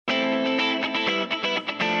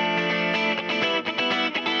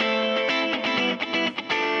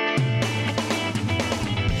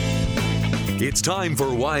It's time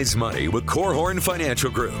for Wise Money with Korhorn Financial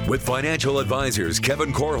Group with financial advisors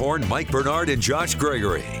Kevin Korhorn, Mike Bernard, and Josh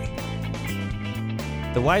Gregory.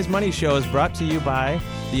 The Wise Money Show is brought to you by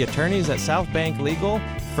the attorneys at South Bank Legal,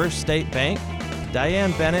 First State Bank,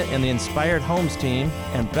 Diane Bennett and the Inspired Homes team,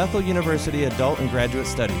 and Bethel University Adult and Graduate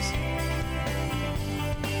Studies.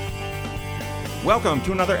 Welcome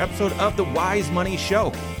to another episode of the Wise Money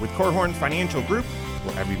Show with Korhorn Financial Group,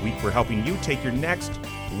 where every week we're helping you take your next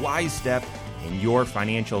wise step in your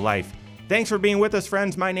financial life. Thanks for being with us,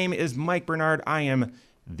 friends. My name is Mike Bernard. I am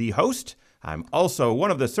the host. I'm also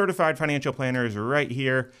one of the certified financial planners right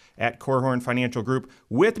here at Korhorn Financial Group.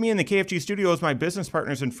 With me in the KFG studios, my business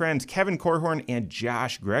partners and friends, Kevin Korhorn and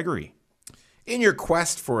Josh Gregory. In your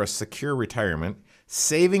quest for a secure retirement,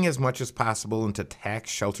 saving as much as possible into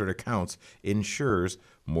tax-sheltered accounts ensures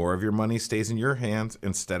more of your money stays in your hands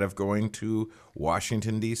instead of going to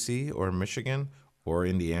Washington, D.C., or Michigan, or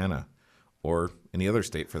Indiana, or any other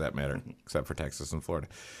state for that matter, except for Texas and Florida,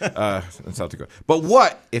 and South Dakota. But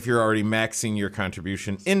what if you're already maxing your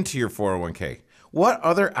contribution into your 401k? What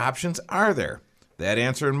other options are there? That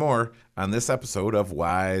answer and more on this episode of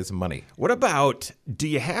Wise Money. What about, do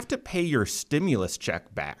you have to pay your stimulus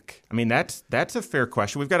check back? I mean, that's a fair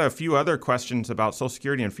question. We've got a few other questions about Social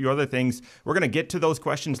Security and a few other things. We're going to get to those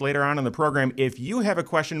questions later on in the program. If you have a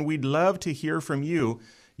question, we'd love to hear from you.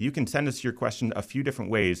 You can send us your question a few different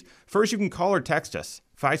ways. First, you can call or text us,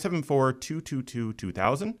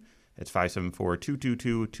 574-222-2000. It's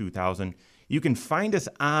 574-222-2000. You can find us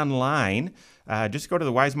online. Just go to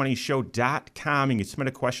thewisemoneyshow.com and you can submit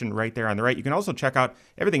a question right there on the right. You can also check out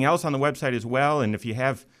everything else on the website as well. And if you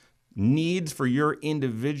have needs for your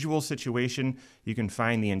individual situation, you can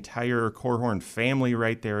find the entire Korhorn family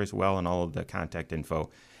right there as well and all of the contact info.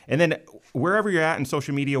 And then wherever you're at in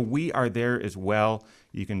social media, we are there as well.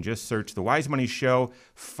 You can just search The Wise Money Show,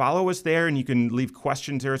 follow us there, and you can leave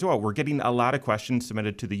questions there as well. We're getting a lot of questions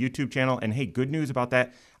submitted to the YouTube channel, and hey, good news about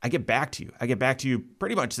that, I get back to you. I get back to you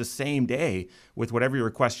pretty much the same day with whatever your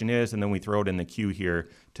question is, and then we throw it in the queue here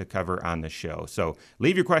to cover on the show. So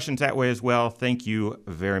leave your questions that way as well. Thank you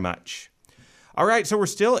very much. All right, so we're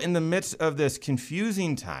still in the midst of this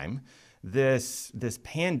confusing time, this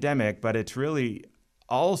pandemic, but it's really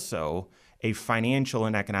also a financial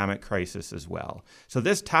and economic crisis as well. So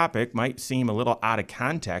this topic might seem a little out of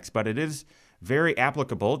context, but it is very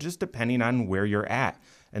applicable just depending on where you're at.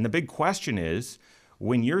 And the big question is,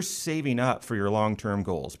 when you're saving up for your long-term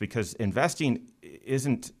goals, because investing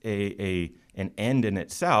isn't an end in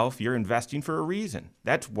itself, you're investing for a reason.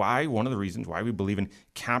 That's why, one of the reasons why we believe in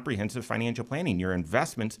comprehensive financial planning. Your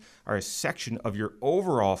investments are a section of your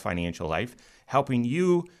overall financial life, helping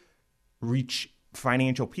you reach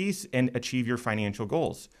financial peace and achieve your financial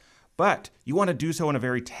goals. But you want to do so in a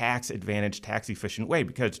very tax-advantaged, tax-efficient way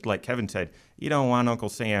because, like Kevin said, you don't want Uncle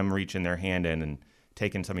Sam reaching their hand in and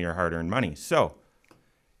taking some of your hard-earned money. So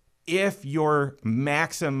if you're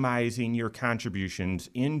maximizing your contributions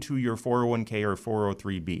into your 401k or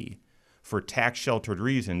 403b for tax-sheltered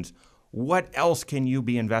reasons, what else can you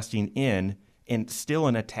be investing in and still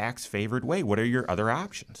in a tax-favored way? What are your other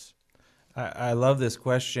options? I love this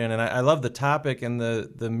question, and I love the topic and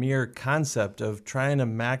the mere concept of trying to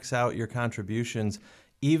max out your contributions,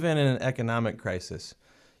 even in an economic crisis.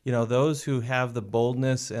 You know, those who have the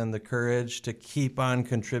boldness and the courage to keep on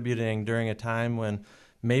contributing during a time when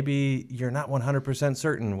maybe you're not 100%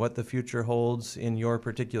 certain what the future holds in your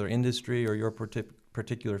particular industry or your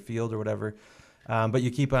particular field or whatever, but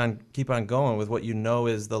you keep on going with what you know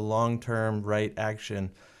is the long-term right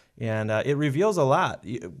action. And it reveals a lot.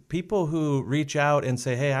 People who reach out and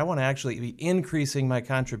say, hey, I want to actually be increasing my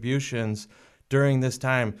contributions during this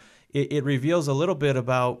time, it reveals a little bit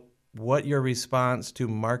about what your response to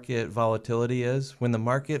market volatility is. When the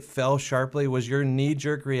market fell sharply, was your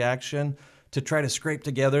knee-jerk reaction to try to scrape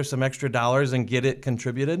together some extra dollars and get it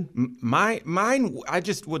contributed? Mine, I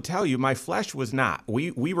just would tell you, my flesh was not.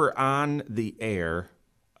 We were on the air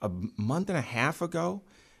a month and a half ago,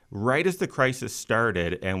 right as the crisis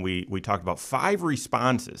started, and we talked about 5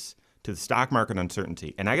 responses to the stock market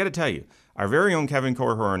uncertainty. And I got to tell you, our very own Kevin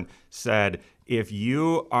Korhorn said, if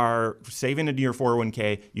you are saving into your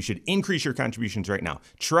 401k, you should increase your contributions right now.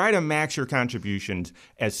 Try to max your contributions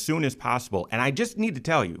as soon as possible. And I just need to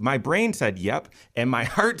tell you, my brain said, yep, and my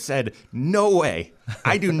heart said, no way.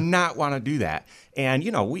 I do not want to do that. And,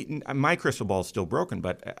 you know, my crystal ball is still broken,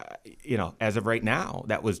 but, as of right now,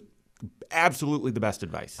 that was absolutely the best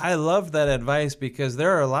advice. I love that advice because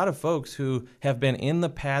there are a lot of folks who have been in the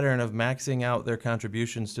pattern of maxing out their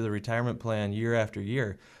contributions to the retirement plan year after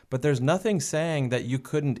year. But there's nothing saying that you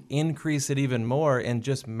couldn't increase it even more and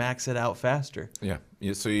just max it out faster. Yeah.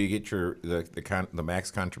 So you get the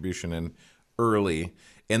max contribution in early,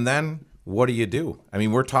 and then what do? I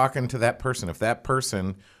mean, we're talking to that person. If that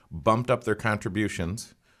person bumped up their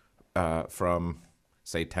contributions from,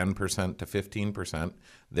 say, 10% to 15%,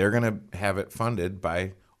 they're going to have it funded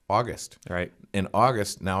by August. Right. In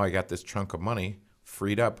August, now I got this chunk of money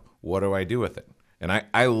freed up. What do I do with it? And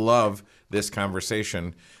I love this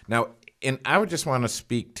conversation. Now, and I would just want to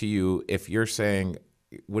speak to you if you're saying,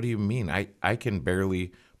 what do you mean? I can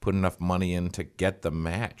barely put enough money in to get the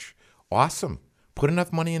match. Awesome. Put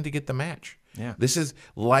enough money in to get the match. Yeah.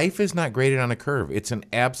 Life is not graded on a curve. It's an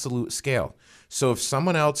absolute scale. So if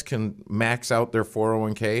someone else can max out their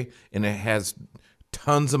 401k and it has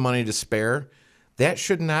tons of money to spare, that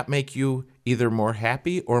should not make you either more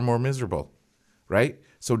happy or more miserable, right?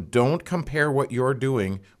 So don't compare what you're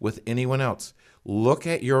doing with anyone else. Look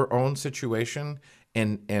at your own situation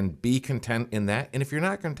and be content in that. And if you're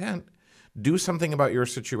not content, do something about your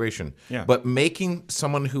situation. Yeah. But making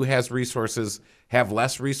someone who has resources have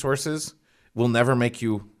less resources will never make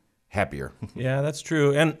you happier. Yeah, that's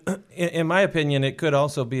true. And in my opinion, it could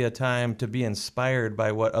also be a time to be inspired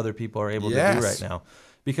by what other people are able to do right now.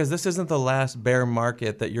 Because this isn't the last bear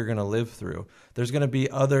market that you're going to live through. There's going to be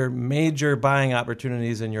other major buying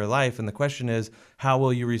opportunities in your life. And the question is, how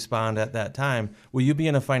will you respond at that time? Will you be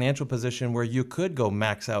in a financial position where you could go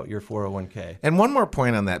max out your 401k? And one more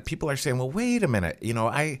point on that. People are saying, well, wait a minute.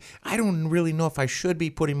 I don't really know if I should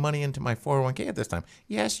be putting money into my 401k at this time.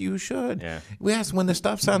 Yes, you should. Yeah. Yes, when the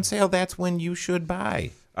stuff's on sale, that's when you should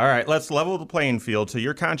buy. All right, let's level the playing field. So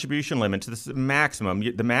your contribution limit, this is the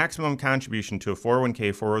maximum contribution to a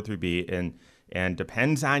 401k, 403b, and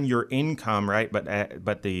depends on your income, right? But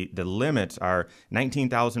the limits are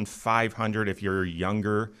 $19,500 if you're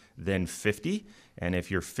younger than 50, and if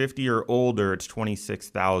you're 50 or older, it's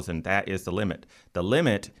 $26,000. That is the limit. The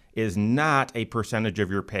limit is not a percentage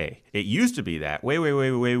of your pay. It used to be that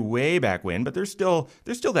way back when, but there's still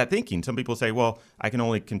that thinking. Some people say, well, I can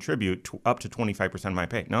only contribute up to 25% of my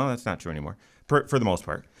pay. No, that's not true anymore, for the most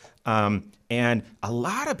part. And a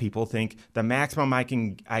lot of people think the maximum I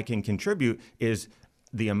can contribute is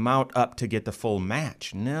the amount up to get the full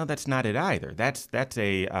match. No, that's not it either. That's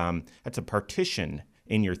a partition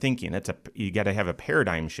in your thinking. You got to have a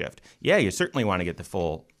paradigm shift. Yeah, you certainly want to get the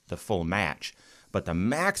full match, but the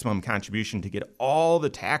maximum contribution to get all the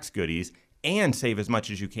tax goodies and save as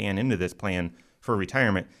much as you can into this plan for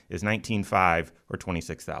retirement is $19,500 or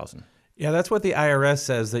 $26,000. Yeah, that's what the IRS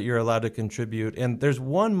says that you're allowed to contribute. And there's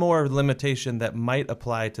one more limitation that might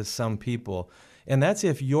apply to some people, and that's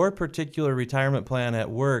if your particular retirement plan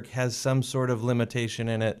at work has some sort of limitation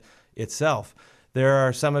in it itself. There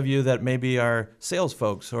are some of you that maybe are sales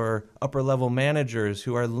folks or upper-level managers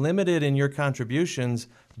who are limited in your contributions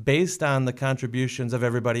based on the contributions of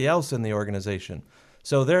everybody else in the organization.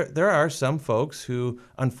 So there are some folks who,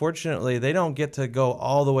 unfortunately, they don't get to go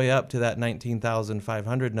all the way up to that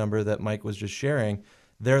 19,500 number that Mike was just sharing.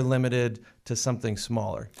 They're limited to something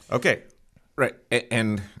smaller. Okay. Right.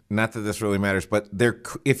 And not that this really matters, but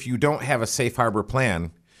if you don't have a safe harbor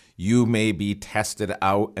plan, you may be tested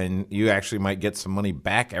out and you actually might get some money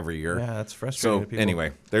back every year. Yeah, that's frustrating. So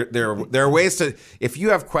anyway, there are ways to, if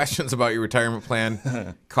you have questions about your retirement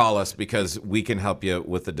plan, call us because we can help you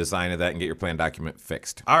with the design of that and get your plan document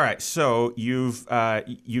fixed. All right, so you've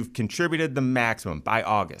contributed the maximum by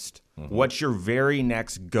August. Mm-hmm. What's your very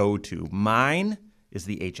next go-to? Mine is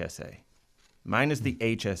the HSA. Mine is the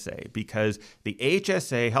HSA because the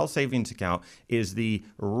HSA, health savings account, is the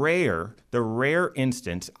rare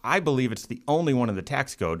instance, I believe it's the only one in the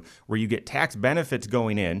tax code, where you get tax benefits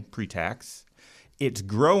going in, pre-tax. It's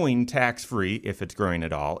growing tax-free, if it's growing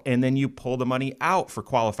at all, and then you pull the money out for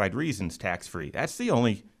qualified reasons tax-free. That's the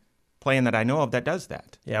only plan that I know of that does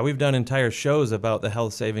that. Yeah, we've done entire shows about the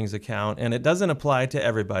health savings account, and it doesn't apply to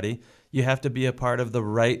everybody. You have to be a part of the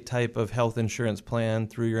right type of health insurance plan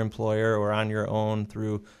through your employer or on your own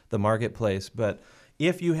through the marketplace. But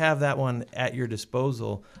if you have that one at your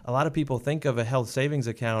disposal, a lot of people think of a health savings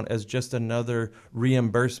account as just another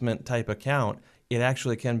reimbursement type account. It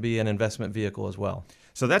actually can be an investment vehicle as well.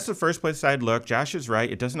 So that's the first place I'd look. Josh is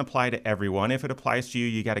right. It doesn't apply to everyone. If it applies to you,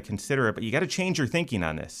 you got to consider it, but you got to change your thinking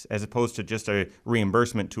on this as opposed to just a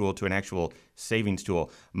reimbursement tool to an actual savings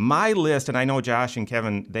tool. My list, and I know Josh and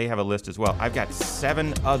Kevin, they have a list as well. I've got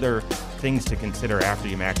 7 other things to consider after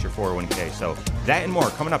you max your 401k. So that and more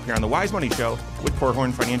coming up here on the Wise Money Show with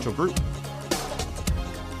Korhorn Financial Group.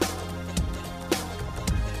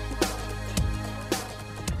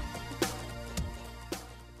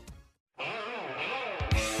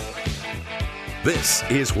 This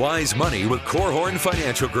is Wise Money with Korhorn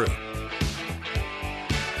Financial Group.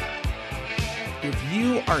 If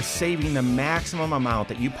you are saving the maximum amount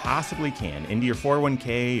that you possibly can into your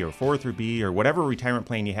 401k or 403b or whatever retirement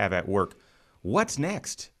plan you have at work, what's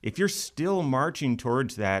next? If you're still marching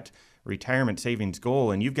towards that retirement savings goal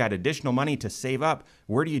and you've got additional money to save up,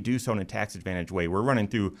 where do you do so in a tax advantage way? We're running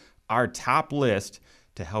through our top list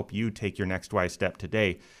to help you take your next wise step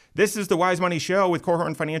today. This is the Wise Money Show with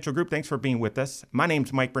Korhorn Financial Group. Thanks for being with us. My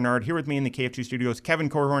name's Mike Bernard. Here with me in the KFG studios, Kevin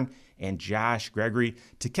Korhorn and Josh Gregory.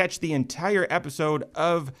 To catch the entire episode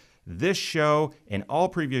of this show and all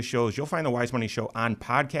previous shows, you'll find the Wise Money Show on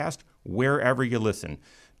podcast wherever you listen.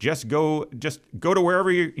 Just go to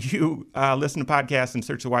wherever you listen to podcasts and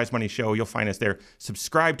search the Wise Money Show. You'll find us there.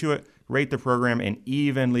 Subscribe to it, rate the program, and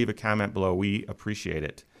even leave a comment below. We appreciate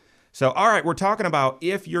it. So, all right, we're talking about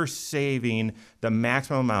if you're saving the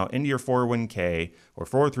maximum amount into your 401k or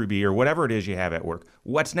 403b or whatever it is you have at work,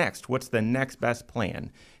 what's next? What's the next best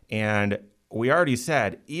plan? And we already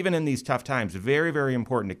said, even in these tough times, very, very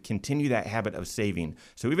important to continue that habit of saving.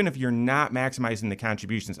 So even if you're not maximizing the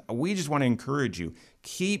contributions, we just want to encourage you,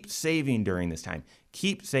 keep saving during this time.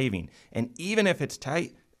 Keep saving. And even if it's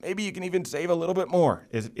tight, maybe you can even save a little bit more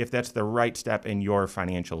if that's the right step in your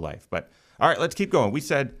financial life. But all right, let's keep going. We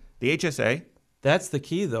said the HSA. That's the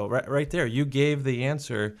key, though, right there. You gave the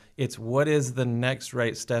answer. It's what is the next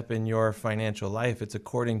right step in your financial life? It's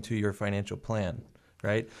according to your financial plan,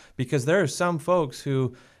 right? Because there are some folks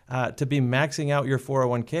who, to be maxing out your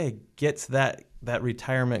 401k gets that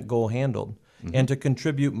retirement goal handled. Mm-hmm. And to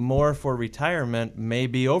contribute more for retirement may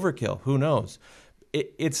be overkill. Who knows?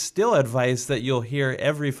 It's still advice that you'll hear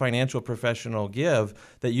every financial professional give,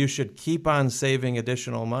 that you should keep on saving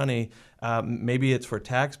additional money. Maybe it's for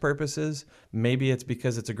tax purposes. Maybe it's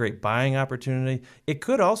because it's a great buying opportunity. It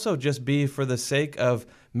could also just be for the sake of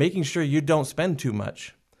making sure you don't spend too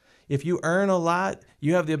much. If you earn a lot,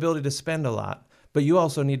 you have the ability to spend a lot. But you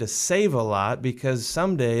also need to save a lot, because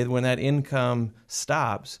someday when that income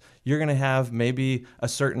stops, you're going to have maybe a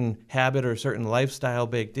certain habit or a certain lifestyle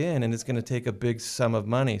baked in, and it's going to take a big sum of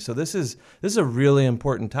money. So this is a really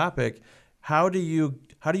important topic. How do you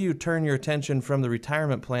turn your attention from the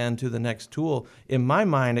retirement plan to the next tool? In my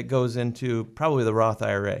mind, it goes into probably the Roth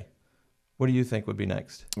IRA. What do you think would be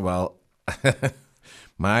next? Well,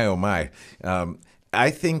 my oh my.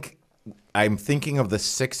 I'm thinking of the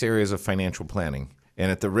 6 areas of financial planning, and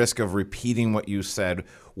at the risk of repeating what you said,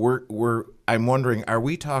 I'm wondering, are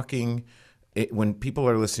we talking, when people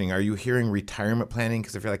are listening, are you hearing retirement planning?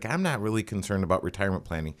 Because if you're like, I'm not really concerned about retirement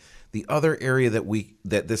planning. The other area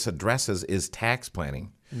that this addresses is tax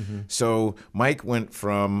planning. Mm-hmm. So Mike went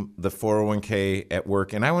from the 401k at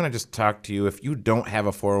work, and I want to just talk to you. If you don't have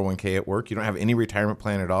a 401k at work, you don't have any retirement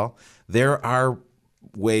plan at all, there are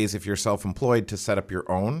ways, if you're self-employed, to set up your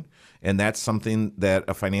own. And that's something that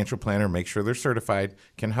a financial planner, make sure they're certified,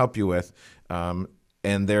 can help you with. And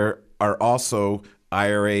there are also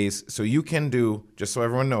IRAs. So you can do, just so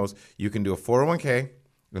everyone knows, you can do a 401k,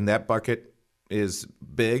 and that bucket is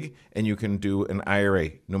big, and you can do an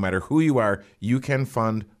IRA. No matter who you are, you can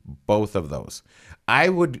fund both of those.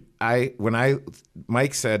 Mike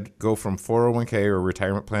said go from 401k or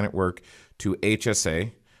retirement plan at work to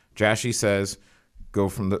HSA. Joshy says go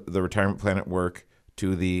from the retirement plan at work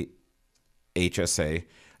to the HSA.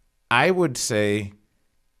 I would say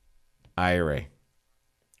IRA.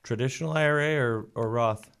 Traditional IRA or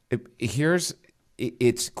Roth?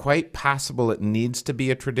 It's quite possible it needs to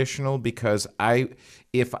be a traditional, because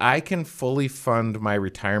if I can fully fund my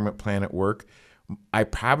retirement plan at work, I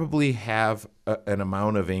probably have an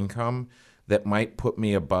amount of income that might put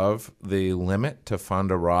me above the limit to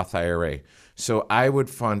fund a Roth IRA. So I would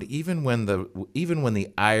fund even when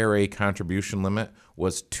the IRA contribution limit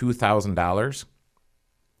was $2,000.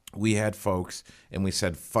 We had folks, and we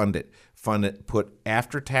said fund it, put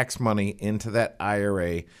after-tax money into that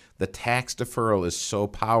IRA. The tax deferral is so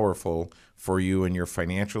powerful for you and your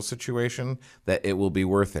financial situation that it will be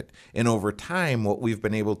worth it. And over time, what we've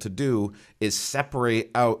been able to do is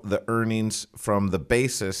separate out the earnings from the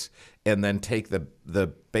basis, and then take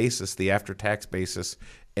the basis, the after-tax basis,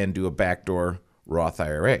 and do a backdoor Roth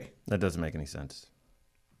IRA. That doesn't make any sense.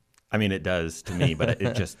 I mean, it does to me, but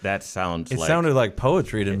that sounds It sounded like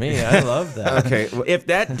poetry to me. I love that. Okay. If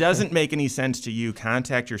that doesn't make any sense to you,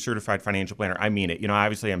 contact your certified financial planner. I mean it.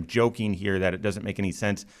 Obviously I'm joking here that it doesn't make any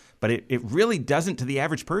sense, but it really doesn't to the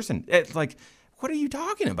average person. It's like, what are you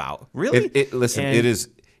talking about? Really? Listen, it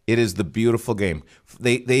is the beautiful game.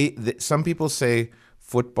 They some people say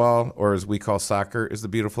football, or as we call soccer, is the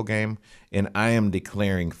beautiful game, and I am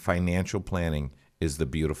declaring financial planning is the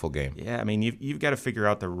beautiful game. Yeah, I mean, you've got to figure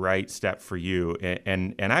out the right step for you,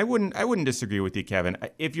 and I wouldn't disagree with you, Kevin.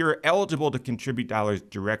 If you're eligible to contribute dollars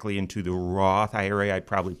directly into the Roth IRA, I'd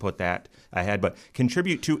probably put that ahead. But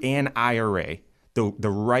contribute to an IRA, the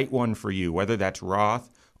right one for you, whether that's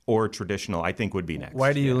Roth or traditional, I think would be next.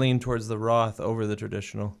 Why do you lean towards the Roth over the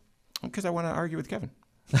traditional? Because I want to argue with Kevin.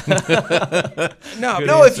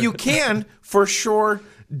 No, if you can, for sure,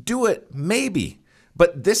 do it. Maybe.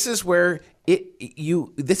 But this is where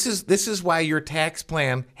this is why your tax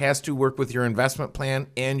plan has to work with your investment plan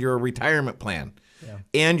and your retirement plan,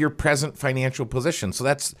 and your present financial position. So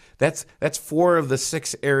that's 4 of the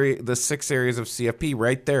 6 areas of CFP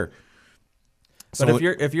right there. But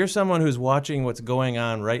if you're someone who's watching what's going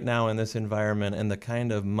on right now in this environment and the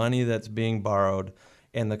kind of money that's being borrowed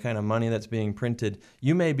and the kind of money that's being printed,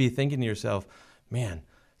 you may be thinking to yourself, man,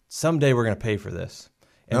 someday we're going to pay for this.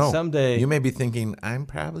 And someday you may be thinking, I'm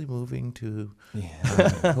probably moving to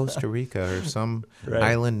Costa Rica or some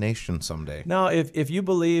island nation someday. Now, if you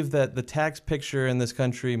believe that the tax picture in this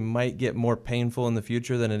country might get more painful in the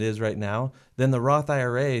future than it is right now, then the Roth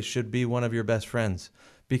IRA should be one of your best friends,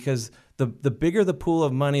 because the bigger the pool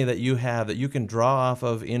of money that you have that you can draw off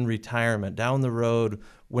of in retirement down the road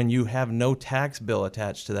when you have no tax bill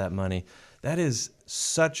attached to that money, that is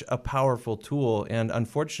such a powerful tool, and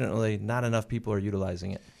unfortunately, not enough people are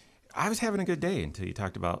utilizing it. I was having a good day until you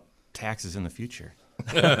talked about taxes in the future.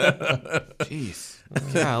 Jeez.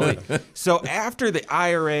 Golly. So after the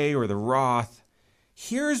IRA or the Roth,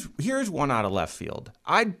 here's one out of left field.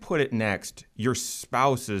 I'd put it next, your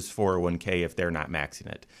spouse's 401k if they're not maxing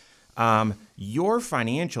it. Your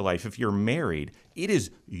financial life, if you're married, it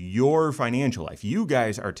is your financial life. You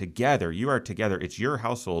guys are together. You are together. It's your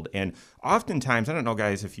household. And oftentimes, I don't know,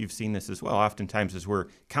 guys, if you've seen this as well, oftentimes as we're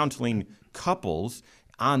counseling couples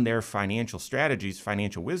on their financial strategies,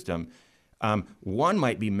 financial wisdom, one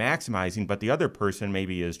might be maximizing, but the other person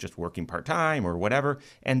maybe is just working part-time or whatever,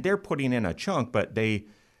 and they're putting in a chunk, but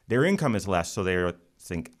their income is less, so they're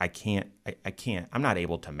think, I can't, I'm not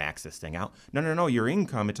able to max this thing out. No, your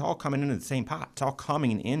income, it's all coming into the same pot. It's all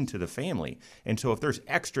coming into the family. And so if there's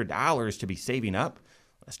extra dollars to be saving up,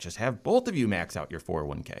 let's just have both of you max out your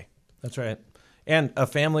 401k. That's right. And a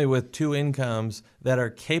family with 2 incomes that are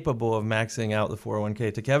capable of maxing out the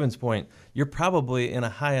 401k. To Kevin's point, you're probably in a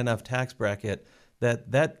high enough tax bracket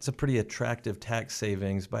that's a pretty attractive tax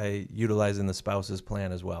savings by utilizing the spouse's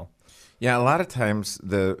plan as well. Yeah, a lot of times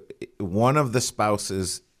one of the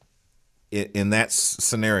spouses in that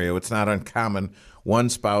scenario, it's not uncommon, one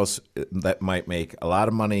spouse that might make a lot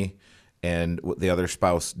of money and the other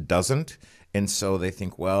spouse doesn't. And so they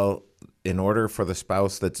think, well, in order for the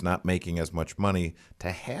spouse that's not making as much money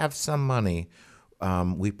to have some money,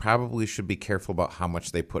 we probably should be careful about how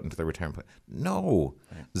much they put into the retirement plan. No,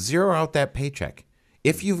 zero out that paycheck.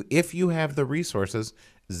 If you have the resources,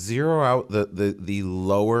 zero out the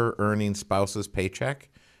lower earning spouse's paycheck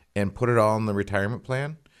and put it all in the retirement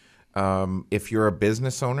plan. If you're a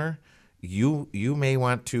business owner, you may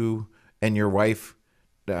want to, and your wife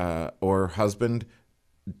or husband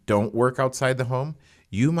don't work outside the home,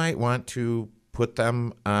 you might want to put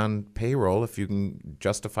them on payroll if you can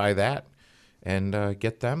justify that and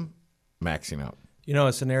get them maxing out. You know,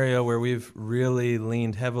 a scenario where we've really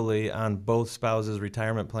leaned heavily on both spouses'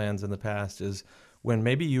 retirement plans in the past is when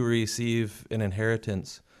maybe you receive an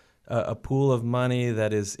inheritance, a pool of money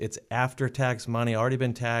that it's after-tax money, already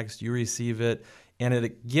been taxed, you receive it, and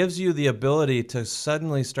it gives you the ability to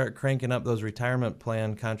suddenly start cranking up those retirement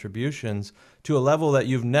plan contributions to a level that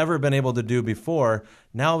you've never been able to do before.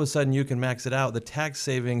 Now, all of a sudden, you can max it out. The tax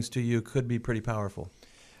savings to you could be pretty powerful.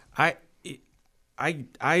 I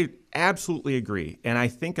absolutely agree. And I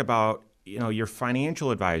think about, your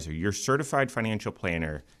financial advisor, your certified financial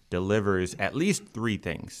planner delivers at least 3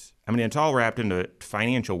 things. I mean, it's all wrapped into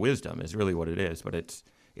financial wisdom is really what it is, but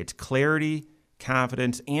it's clarity,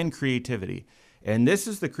 confidence, and creativity. And this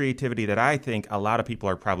is the creativity that I think a lot of people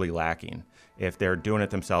are probably lacking if they're doing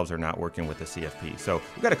it themselves or not working with the CFP. So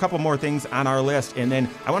we've got a couple more things on our list. And then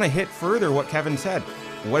I want to hit further what Kevin said.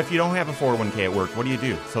 What if you don't have a 401k at work? What do you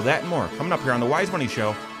do? So that and more coming up here on the Wise Money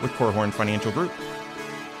Show with Korhorn Financial Group.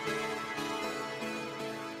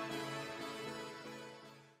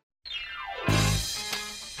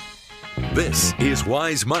 This is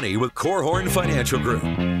Wise Money with Korhorn Financial Group.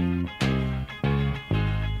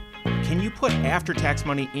 Can you put after-tax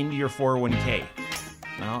money into your 401k?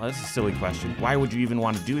 Well, that's a silly question. Why would you even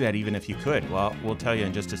want to do that even if you could? Well, we'll tell you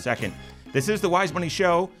in just a second. This is the Wise Money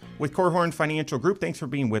Show with Korhorn Financial Group. Thanks for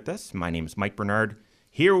being with us. My name is Mike Bernard.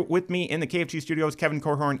 Here with me in the KFG studios, Kevin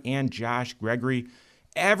Korhorn and Josh Gregory.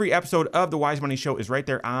 Every episode of the Wise Money Show is right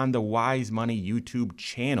there on the Wise Money YouTube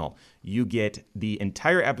channel. You get the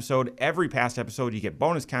entire episode, every past episode, you get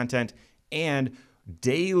bonus content, and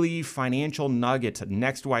daily financial nuggets,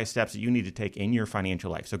 next wise steps that you need to take in your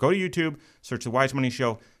financial life. So go to YouTube, search the Wise Money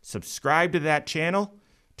Show, subscribe to that channel,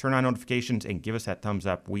 turn on notifications, and give us that thumbs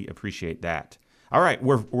up. We appreciate that. All right,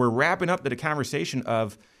 we're wrapping up the conversation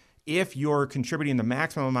of if you're contributing the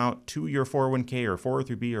maximum amount to your 401k or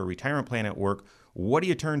 403b or retirement plan at work, what do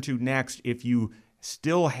you turn to next if you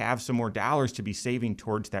still have some more dollars to be saving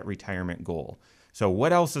towards that retirement goal? So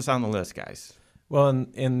what else is on the list, guys? Well,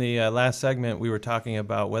 in the last segment, we were talking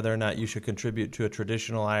about whether or not you should contribute to a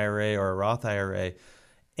traditional IRA or a Roth IRA.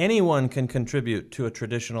 Anyone can contribute to a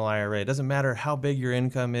traditional IRA. It doesn't matter how big your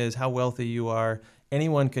income is, how wealthy you are.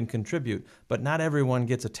 Anyone can contribute, but not everyone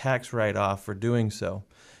gets a tax write-off for doing so.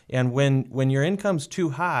 And when your income's too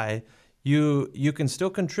high, you can still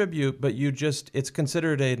contribute, but it's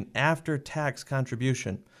considered an after-tax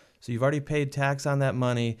contribution. So you've already paid tax on that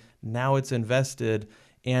money. Now it's invested,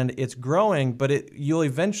 and it's growing, but you'll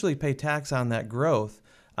eventually pay tax on that growth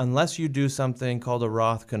unless you do something called a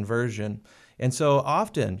Roth conversion. And so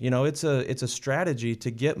often, it's a strategy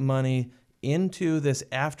to get money into this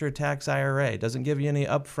after-tax IRA. It doesn't give you any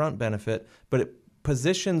upfront benefit, but it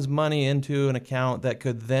positions money into an account that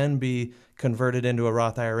could then be converted into a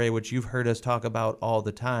Roth IRA, which you've heard us talk about all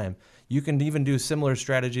the time. You can even do similar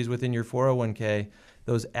strategies within your 401k.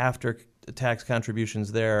 Those after-tax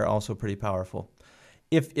contributions there are also pretty powerful.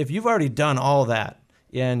 If you've already done all that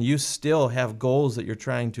and you still have goals that you're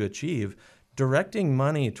trying to achieve, directing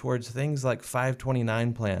money towards things like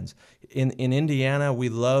 529 plans. In Indiana, we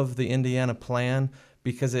love the Indiana plan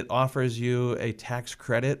because it offers you a tax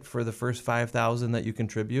credit for the first $5,000 that you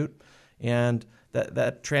contribute, and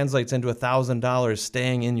that translates into $1,000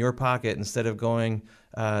 staying in your pocket instead of going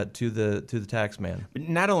to the tax man.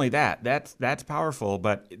 Not only that's powerful,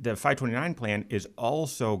 but the 529 plan is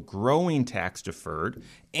also growing tax deferred.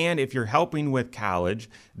 And if you're helping with college,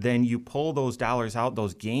 then you pull those dollars out;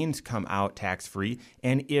 those gains come out tax free.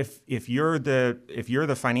 And if you're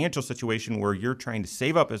the financial situation where you're trying to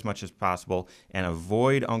save up as much as possible and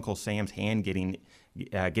avoid Uncle Sam's hand getting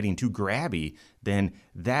too grabby, then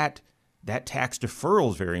that tax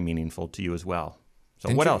deferral is very meaningful to you as well.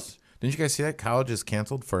 So what else? Didn't you guys see that college is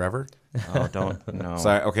canceled forever? Oh, don't no.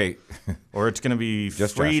 Sorry. Okay. Or it's going to be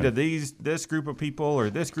Just free Joshua. to this group of people or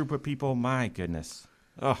this group of people. My goodness.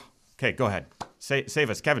 Oh, okay. Go ahead. Save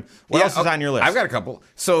us, Kevin. What else is on your list? I've got a couple.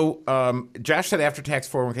 So Josh said after-tax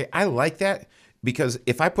 401k. I like that because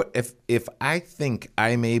if I think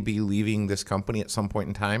I may be leaving this company at some point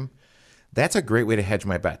in time, that's a great way to hedge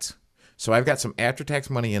my bets. So I've got some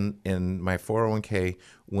after-tax money in my 401k.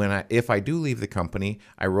 If I do leave the company,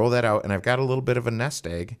 I roll that out, and I've got a little bit of a nest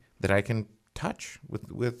egg that I can touch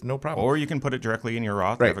with no problem. Or you can put it directly in your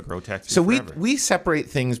Roth and have it grow tax free So forever. we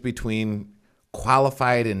separate things between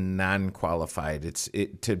qualified and non-qualified.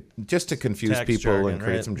 Just to confuse Tax people jargon, and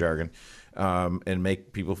create right? some jargon. And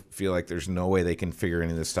make people feel like there's no way they can figure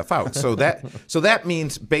any of this stuff out. So that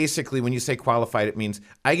means basically when you say qualified, it means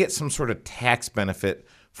I get some sort of tax benefit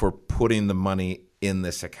for putting the money in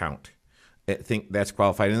this account. I think that's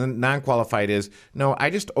qualified. And then non-qualified is, no, I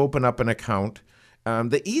just open up an account.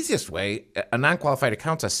 The easiest way, a non-qualified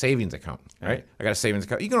account's a savings account, right? I got a savings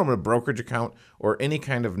account. You can open a brokerage account or any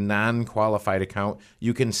kind of non-qualified account.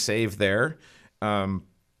 You can save there.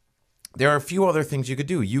 There are a few other things you could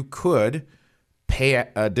do. You could pay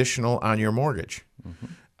additional on your mortgage.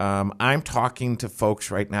 Mm-hmm. I'm talking to folks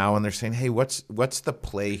right now, and they're saying, "Hey, what's the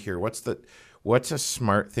play here? What's a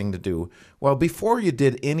smart thing to do?" Well, before you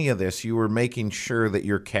did any of this, you were making sure that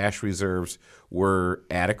your cash reserves were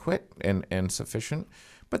adequate and sufficient.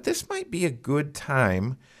 But this might be a good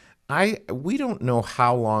time. We don't know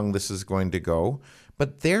how long this is going to go,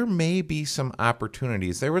 but there may be some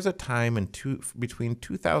opportunities. There was a time between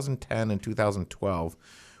 2010 and 2012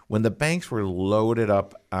 when the banks were loaded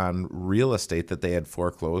up on real estate that they had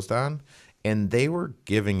foreclosed on, and they were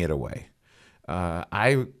giving it away.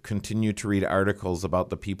 I continue to read articles about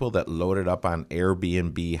the people that loaded up on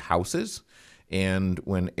Airbnb houses, and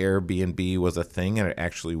when Airbnb was a thing and it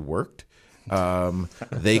actually worked,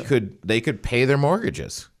 they could pay their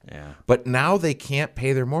mortgages. Yeah. But now they can't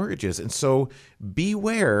pay their mortgages, and so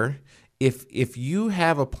beware if you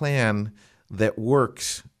have a plan that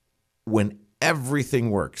works when everything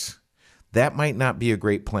works. That might not be a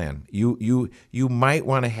great plan. You might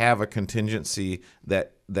want to have a contingency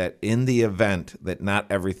that that in the event that not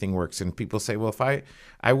everything works, and people say, well, if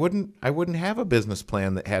I wouldn't have a business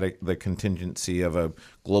plan that had the contingency of a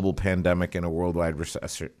global pandemic and a worldwide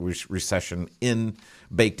recession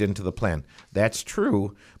baked into the plan. That's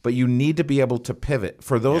true, but you need to be able to pivot.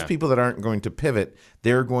 For those people that aren't going to pivot,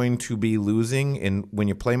 they're going to be losing. And when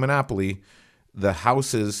you play Monopoly, the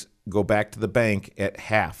houses go back to the bank at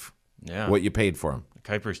half what you paid for them.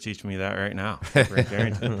 Kuiper's teaching me that right now. Rick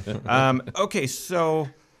Barrington. Okay, so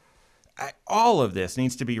all of this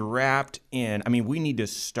needs to be wrapped in. I mean, we need to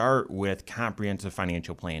start with comprehensive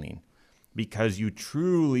financial planning, because you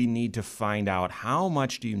truly need to find out how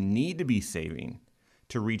much do you need to be saving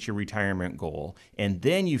to reach your retirement goal. And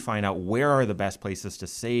then you find out where are the best places to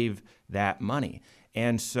save that money.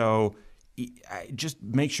 And so just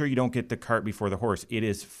make sure you don't get the cart before the horse. It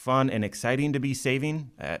is fun and exciting to be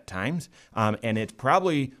saving at times. And it's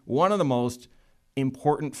probably one of the most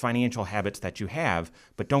important financial habits that you have,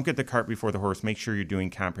 but don't get the cart before the horse. Make sure you're doing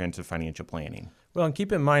comprehensive financial planning. Well, and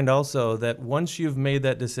keep in mind also that once you've made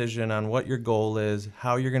that decision on what your goal is,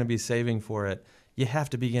 how you're going to be saving for it, you have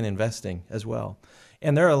to begin investing as well.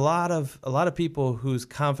 And there are a lot of people whose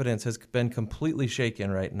confidence has been completely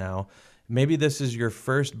shaken right now. Maybe this is your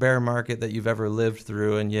first bear market that you've ever lived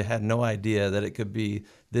through, and you had no idea that it could be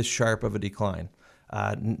this sharp of a decline.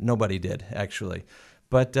 Nobody did, actually.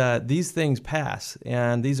 But these things pass,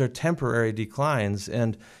 and these are temporary declines.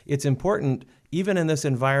 And it's important, even in this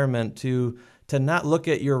environment, to not look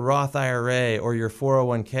at your Roth IRA or your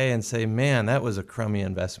 401k and say, man, that was a crummy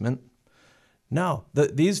investment. No,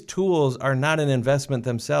 these tools are not an investment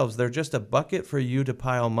themselves. They're just a bucket for you to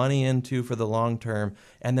pile money into for the long term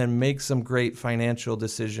and then make some great financial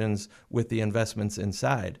decisions with the investments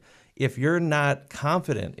inside. If you're not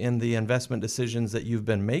confident in the investment decisions that you've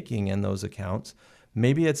been making in those accounts,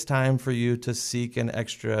 maybe it's time for you to seek an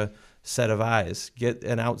extra set of eyes, get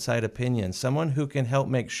an outside opinion, someone who can help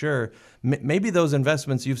make sure maybe those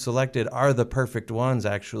investments you've selected are the perfect ones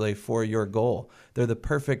actually for your goal. They're the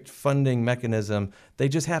perfect funding mechanism. They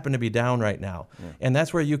just happen to be down right now. Yeah. And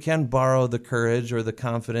that's where you can borrow the courage or the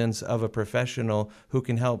confidence of a professional who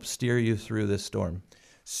can help steer you through this storm.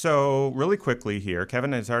 So really quickly here,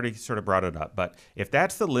 Kevin has already sort of brought it up, but if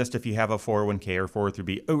that's the list, if you have a 401k or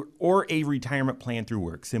 403b or a retirement plan through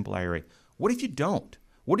work, simple IRA, what if you don't?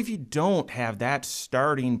 What if you don't have that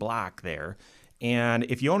starting block there? And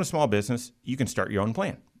if you own a small business, you can start your own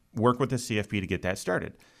plan. Work with the CFP to get that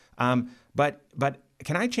started. But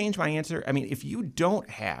can I change my answer? I mean, if you don't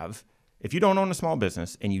own a small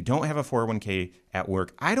business and you don't have a 401k at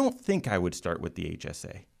work, I don't think I would start with the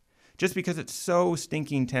HSA. Just because it's so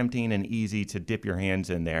stinking tempting and easy to dip your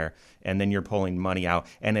hands in there and then you're pulling money out.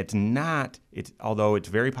 And although it's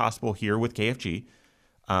very possible here with KFG,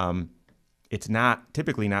 it's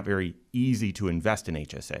typically not very easy to invest in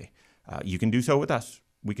HSA. You can do so with us.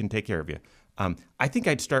 We can take care of you. I think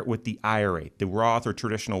I'd start with the IRA, the Roth or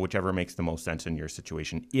traditional, whichever makes the most sense in your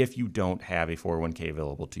situation, if you don't have a 401k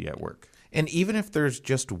available to you at work. And even if there's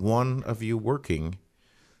just one of you working,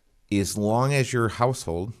 as long as your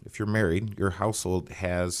household, if you're married, your household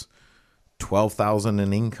has $12,000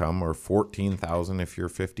 in income or $14,000 if you're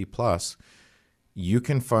 50 plus, you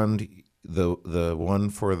can fund the one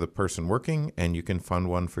for the person working, and you can fund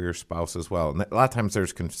one for your spouse as well. And a lot of times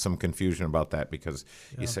there's some confusion about that because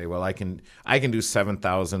you say, well, I can do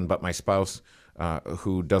 $7,000, but my spouse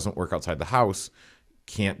who doesn't work outside the house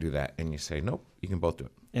can't do that. And you say, nope, you can both do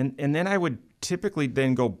it. And then I would typically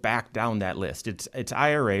then go back down that list. It's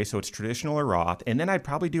IRA, so it's traditional or Roth, and then I'd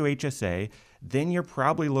probably do HSA. Then you're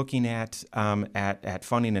probably looking at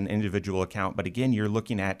funding an individual account, but again, you're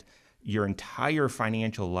looking at your entire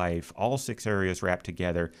financial life, all 6 areas wrapped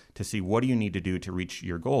together to see what do you need to do to reach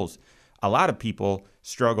your goals. A lot of people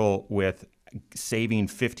struggle with saving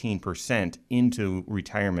 15% into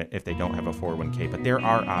retirement if they don't have a 401k, but there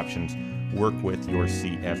are options. Work with your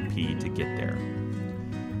CFP to get there.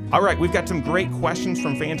 All right, we've got some great questions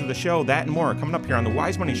from fans of the show. That and more coming up here on the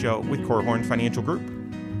Wise Money Show with Korhorn Financial Group.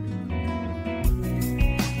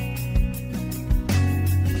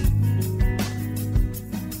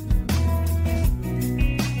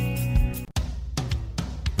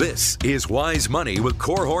 This is Wise Money with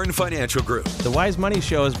Korhorn Financial Group. The Wise Money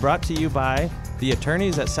Show is brought to you by the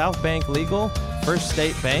attorneys at South Bank Legal, First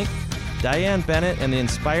State Bank, Diane Bennett and the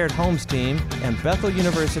Inspired Homes team, and Bethel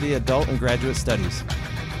University Adult and Graduate Studies.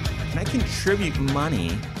 Can I contribute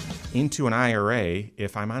money into an IRA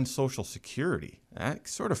if I'm on Social Security? That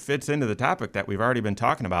sort of fits into the topic that we've already been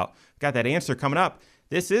talking about. Got that answer coming up.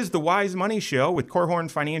 This is the Wise Money Show with Korhorn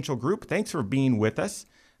Financial Group. Thanks for being with us.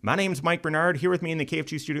 My name's Mike Bernard. Here with me in the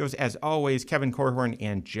KFG studios, as always, Kevin Korhorn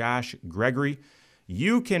and Josh Gregory.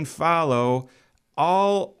 You can follow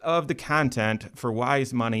all of the content for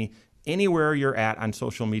Wise Money anywhere you're at on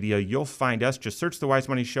social media. You'll find us. Just search The Wise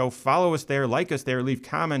Money Show. Follow us there. Like us there. Leave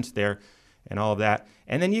comments there and all of that.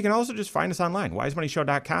 And then you can also just find us online,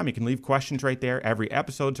 wisemoneyshow.com. You can leave questions right there. Every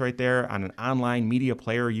episode's right there on an online media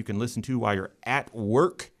player you can listen to while you're at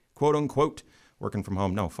work, quote unquote, working from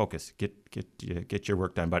home. No, focus. Get your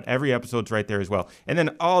work done. But every episode's right there as well. And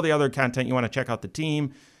then all the other content, you want to check out the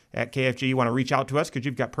team at KFG. You want to reach out to us because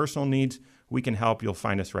you've got personal needs. We can help. You'll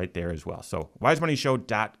find us right there as well. So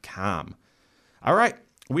wisemoneyshow.com. All right.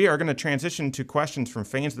 We are going to transition to questions from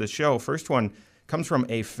fans of the show. First one comes from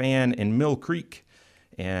a fan in Mill Creek.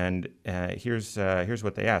 And here's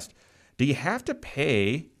what they asked. Do you have to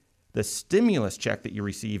pay the stimulus check that you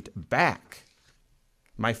received back?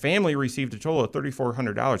 My family received a total of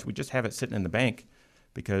 $3,400. We just have it sitting in the bank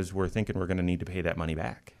because we're thinking we're going to need to pay that money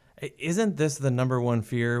back. Isn't this the number one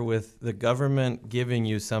fear with the government giving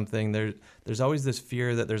you something? There's always this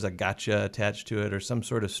fear that there's a gotcha attached to it or some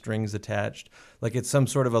sort of strings attached, like it's some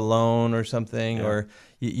sort of a loan or something, or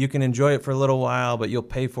you can enjoy it for a little while, but you'll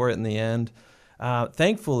pay for it in the end.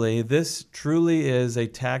 Thankfully, this truly is a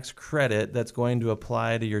tax credit that's going to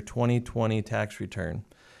apply to your 2020 tax return.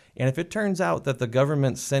 And if it turns out that the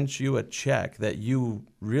government sent you a check that you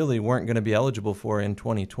really weren't going to be eligible for in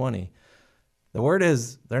 2020, the word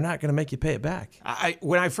is they're not going to make you pay it back.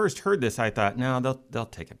 When I first heard this, I thought, no, they'll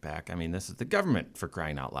take it back. I mean, this is the government, for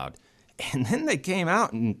crying out loud. And then they came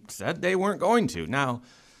out and said they weren't going to. Now,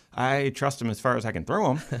 I trust them as far as I can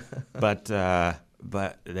throw them, but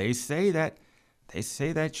they say that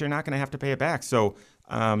you're not going to have to pay it back. So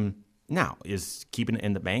now, is keeping it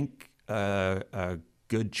in the bank a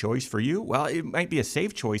good choice for you? Well, it might be a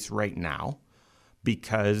safe choice right now.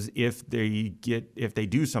 Because if they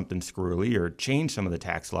do something squirrely or change some of the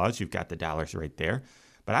tax laws, you've got the dollars right there.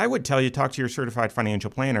 But I would tell you, talk to your certified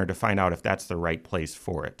financial planner to find out if that's the right place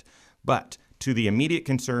for it. But to the immediate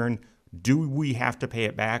concern, do we have to pay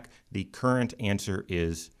it back? The current answer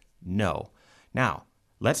is no. Now,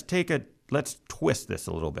 let's twist this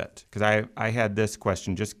a little bit, because I had this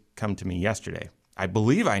question just come to me yesterday. I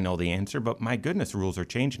believe I know the answer, but my goodness, rules are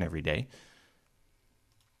changing every day.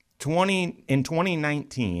 In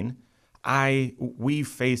 2019, we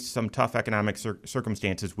faced some tough economic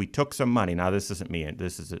circumstances. We took some money. Now, this isn't me.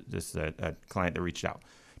 This is a client that reached out.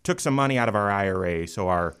 Took some money out of our IRA, so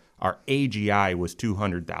our AGI was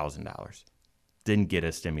 $200,000. Didn't get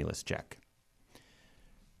a stimulus check.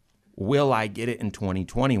 Will I get it in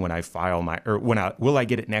 2020 when I file will I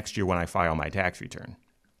get it next year when I file my tax return?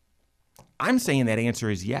 I'm saying that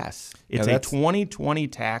answer is yes. It's a 2020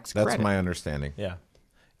 tax credit. That's my understanding. Yeah.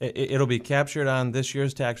 It'll be captured on this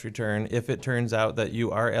year's tax return if it turns out that you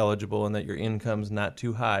are eligible and that your income's not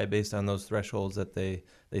too high based on those thresholds that they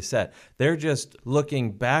set. They're just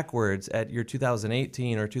looking backwards at your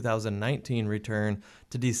 2018 or 2019 return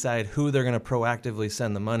to decide who they're going to proactively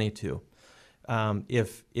send the money to.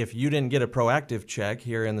 If you didn't get a proactive check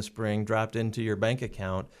here in the spring dropped into your bank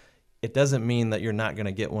account, it doesn't mean that you're not going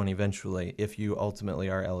to get one eventually if you ultimately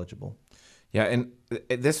are eligible. Yeah, and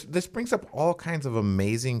this brings up all kinds of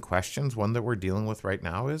amazing questions. One that we're dealing with right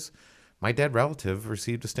now is my dead relative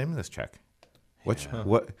received a stimulus check.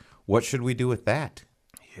 What should we do with that?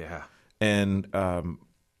 Yeah. And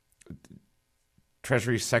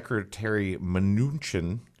Treasury Secretary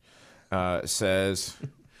Mnuchin says,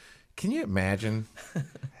 can you imagine?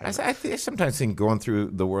 I sometimes think going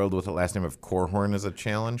through the world with the last name of Korhorn is a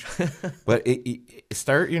challenge. But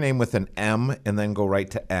start your name with an M and then go right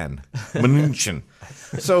to N. Mnuchin.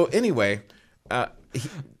 So anyway,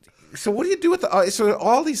 so what do you do with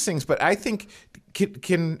all these things? But I think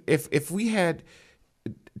if we had,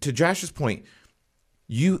 to Josh's point,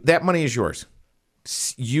 that money is yours.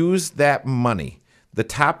 Use that money. The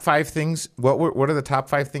top 5 things. What are the top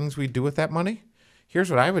 5 things we do with that money? Here's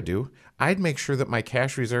what I would do. I'd make sure that my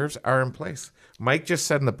cash reserves are in place. Mike just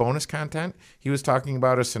said in the bonus content, he was talking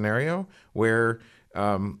about a scenario where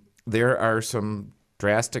there are some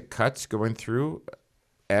drastic cuts going through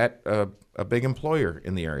at a big employer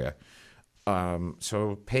in the area.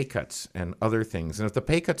 So pay cuts and other things. And if the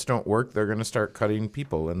pay cuts don't work, they're going to start cutting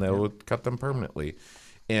people, and they'll cut them permanently.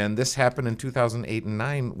 And this happened in 2008 and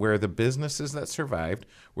 2009, where the businesses that survived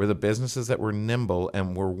were the businesses that were nimble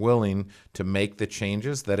and were willing to make the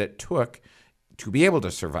changes that it took to be able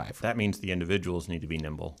to survive. That means the individuals need to be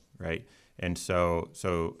nimble, right? And so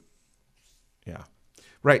yeah.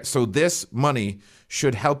 Right. So this money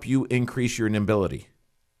should help you increase your nimbility.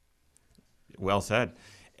 Well said.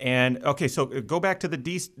 And okay, so go back to the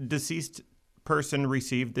deceased person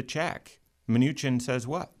received the check. Mnuchin says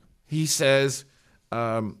what? He says,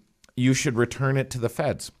 you should return it to the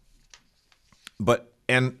feds.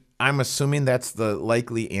 And I'm assuming that's the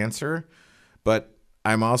likely answer, but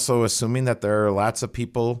I'm also assuming that there are lots of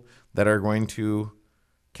people that are going to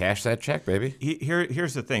cash that check, baby.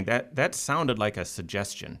 Here's the thing. That sounded like a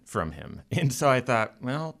suggestion from him. And so I thought,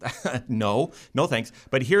 well, no thanks.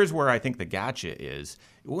 But here's where I think the gotcha is.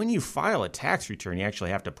 When you file a tax return, you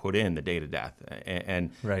actually have to put in the date of death.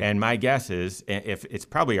 And my guess is, if it's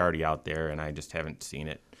probably already out there and I just haven't seen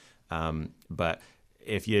it, but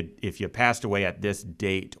if you passed away at this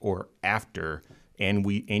date or after, and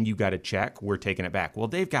you got a check, we're taking it back. Well,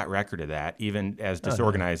 they've got record of that, even as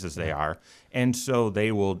disorganized as they are, and so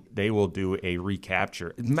they will do a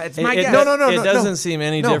recapture. It's my guess. It doesn't seem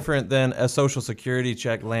any different than a Social Security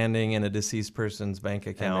check landing in a deceased person's bank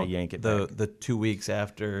account. And they yank it the 2 weeks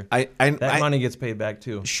after. That money gets paid back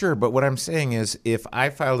too. Sure, but what I'm saying is, if I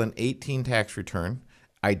filed an 18 tax return,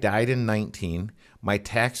 I died in 19. My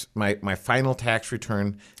final tax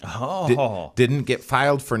return didn't get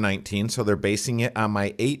filed for 19, so they're basing it on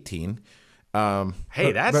my 18. But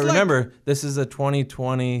remember, this is a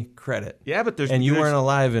 2020 credit. Yeah, but you weren't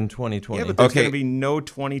alive in 2020. Yeah, but there's going to be no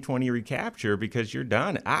 2020 recapture because you're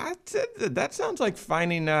done. That sounds like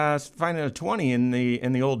finding a 20 in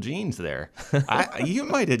the old jeans there. You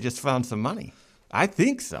might have just found some money. I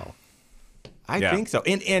think so. I think so,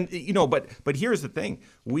 and but here's the thing: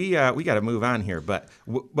 we got to move on here. But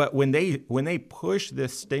when they push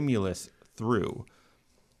this stimulus through,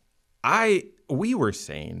 we were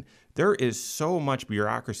saying there is so much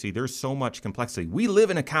bureaucracy, there's so much complexity. We live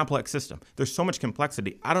in a complex system. There's so much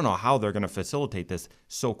complexity. I don't know how they're going to facilitate this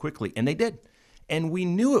so quickly, and they did. And we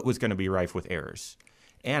knew it was going to be rife with errors.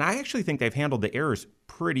 And I actually think they've handled the errors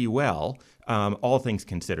pretty well, all things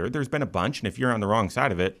considered. There's been a bunch, and if you're on the wrong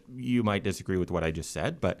side of it, you might disagree with what I just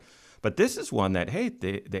said. But this is one that, hey,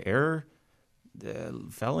 the error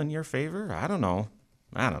fell in your favor. I don't know.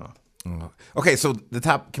 Okay, so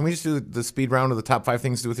can we just do the speed round of the top 5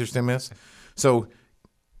 things to do with your stimulus? So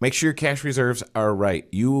make sure your cash reserves are right.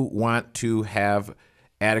 You want to have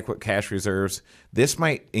adequate cash reserves. This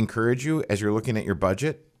might encourage you as you're looking at your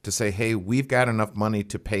budget to say, hey, we've got enough money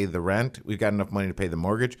to pay the rent. We've got enough money to pay the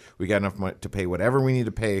mortgage. We've got enough money to pay whatever we need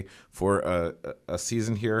to pay for a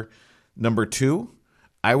season here. Number 2,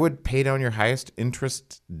 I would pay down your highest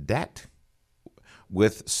interest debt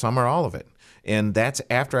with some or all of it. And that's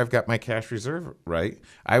after I've got my cash reserve right.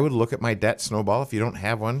 I would look at my debt snowball. If you don't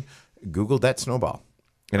have one, Google debt snowball.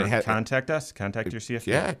 And contact us. Contact your CFP.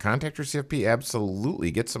 Yeah, contact your CFP. Absolutely.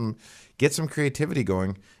 Get some creativity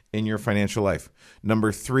going in your financial life.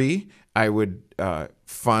 Number 3, I would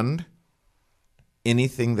fund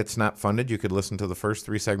anything that's not funded. You could listen to the first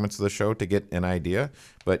 3 segments of the show to get an idea.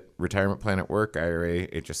 But retirement plan at work, IRA,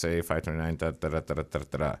 HSA, 529,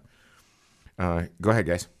 go ahead,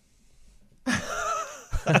 guys.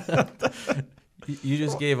 You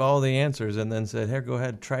just gave all the answers and then said, here, go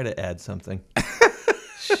ahead, try to add something.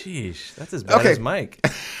 Sheesh, that's as bad as Mike.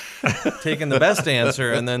 Taking the best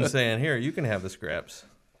answer and then saying, here, you can have the scraps.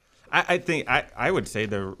 I think I would say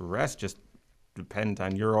the rest just depends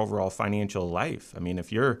on your overall financial life. I mean,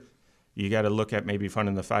 if you got to look at maybe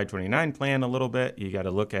funding the 529 plan a little bit. You got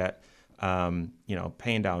to look at,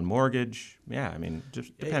 paying down mortgage. Yeah, I mean,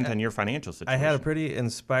 just depends on your financial situation. I had a pretty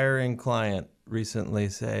inspiring client recently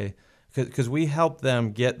say, because we help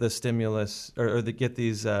them get the stimulus or get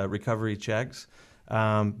these recovery checks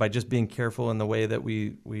by just being careful in the way that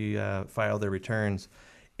we file their returns.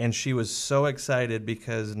 And she was so excited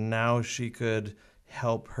because now she could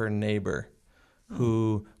help her neighbor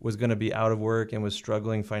who was going to be out of work and was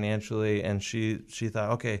struggling financially. And she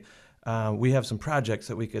thought, okay, we have some projects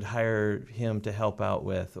that we could hire him to help out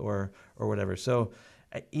with or whatever. So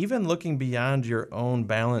even looking beyond your own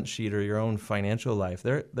balance sheet or your own financial life,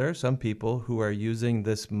 there are some people who are using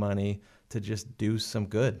this money to just do some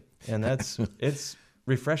good. And it's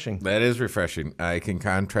refreshing. That is refreshing. I can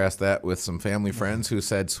contrast that with some family friends who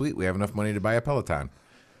said, sweet, we have enough money to buy a Peloton.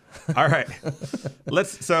 All right.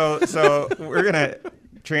 So we're going to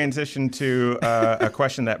transition to a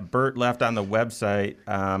question that Bert left on the website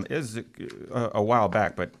is a while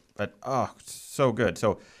back, but so good.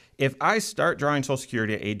 So if I start drawing Social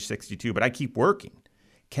Security at age 62, but I keep working,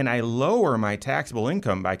 can I lower my taxable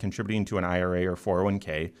income by contributing to an IRA or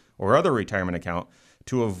 401k or other retirement account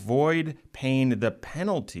to avoid paying the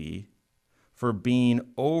penalty for being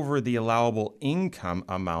over the allowable income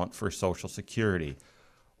amount for Social Security?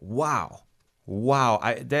 Wow.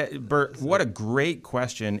 Bert, what a great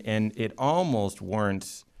question, and it almost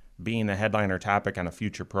warrants being a headliner topic on a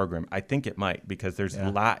future program. I think it might, because there's a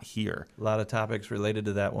lot here. A lot of topics related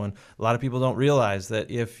to that one. A lot of people don't realize that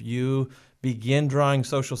if you begin drawing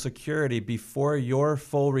Social Security before your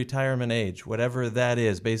full retirement age, whatever that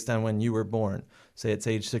is, based on when you were born. Say it's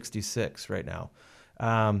age 66 right now.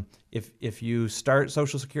 If you start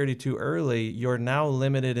Social Security too early, you're now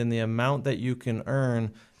limited in the amount that you can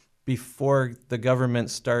earn before the government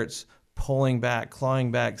starts pulling back,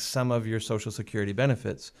 clawing back some of your Social Security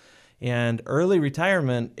benefits. And early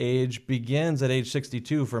retirement age begins at age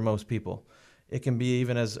 62 for most people. It can be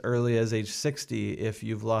even as early as age 60 if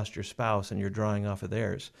you've lost your spouse and you're drawing off of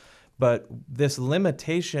theirs. But this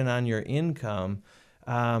limitation on your income,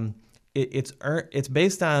 it's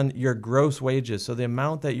based on your gross wages, so the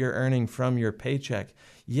amount that you're earning from your paycheck.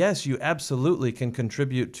 Yes, you absolutely can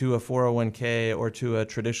contribute to a 401k or to a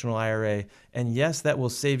traditional IRA, and yes, that will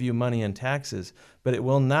save you money in taxes, but it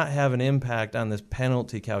will not have an impact on this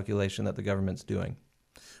penalty calculation that the government's doing.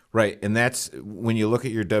 Right, and that's when you look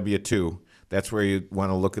at your W-2, that's where you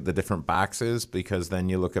want to look at the different boxes, because then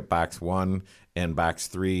you look at box 1 and box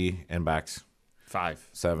 3 and box 5,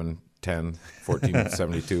 7, 10, 14,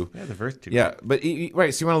 72. Yeah, the first two. Yeah, but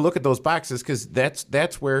right, so you want to look at those boxes because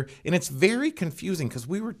that's where, and it's very confusing because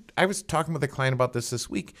I was talking with a client about this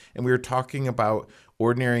week, and we were talking about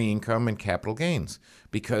ordinary income and capital gains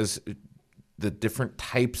because the different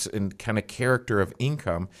types and kind of character of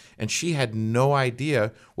income, and she had no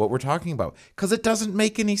idea what we're talking about because it doesn't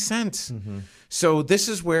make any sense. Mm-hmm. So this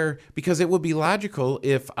is where, because it would be logical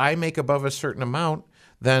if I make above a certain amount,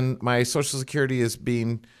 then my Social Security is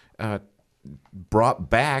being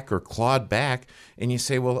brought back or clawed back, and you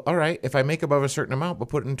say, well, all right, if I make above a certain amount but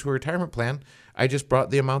put it into a retirement plan, I just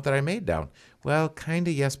brought the amount that I made down. Well, kind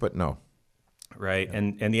of yes, but no. Right, yeah.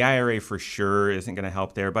 And the IRA for sure isn't going to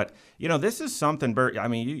help there. But, this is something, Bert, I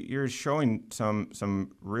mean, you're showing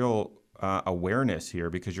some real awareness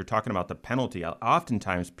here because you're talking about the penalty.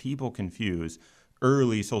 Oftentimes people confuse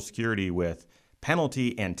early Social Security with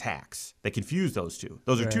penalty and tax. They confuse those two.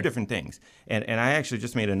 Those are two different things. And I actually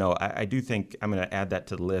just made a note. I do think I'm going to add that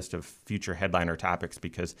to the list of future headliner topics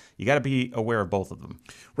because you got to be aware of both of them.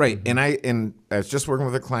 Right. Mm-hmm. And I was just working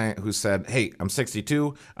with a client who said, hey, I'm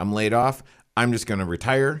 62. I'm laid off. I'm just going to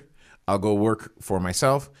retire. I'll go work for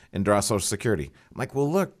myself and draw Social Security. I'm like,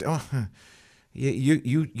 well, look,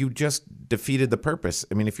 you just defeated the purpose.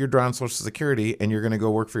 I mean, if you're drawing Social Security and you're going to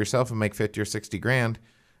go work for yourself and make 50 or 60 grand,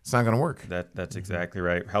 it's not going to work. That's exactly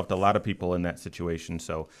right. Helped a lot of people in that situation.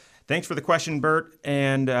 So thanks for the question, Bert.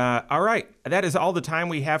 And all right, that is all the time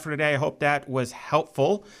we have for today. I hope that was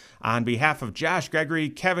helpful. On behalf of Josh Gregory,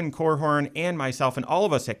 Kevin Korhorn, and myself, and all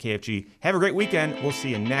of us at KFG, have a great weekend. We'll see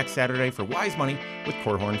you next Saturday for Wise Money with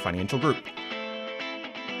Korhorn Financial Group.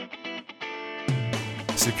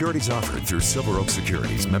 Securities offered through Silver Oak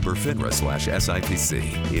Securities, member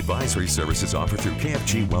FINRA/SIPC. Advisory services offered through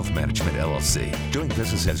KFG Wealth Management, LLC. Doing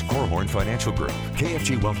business as Korhorn Financial Group.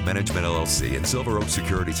 KFG Wealth Management, LLC and Silver Oak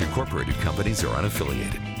Securities Incorporated companies are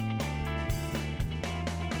unaffiliated.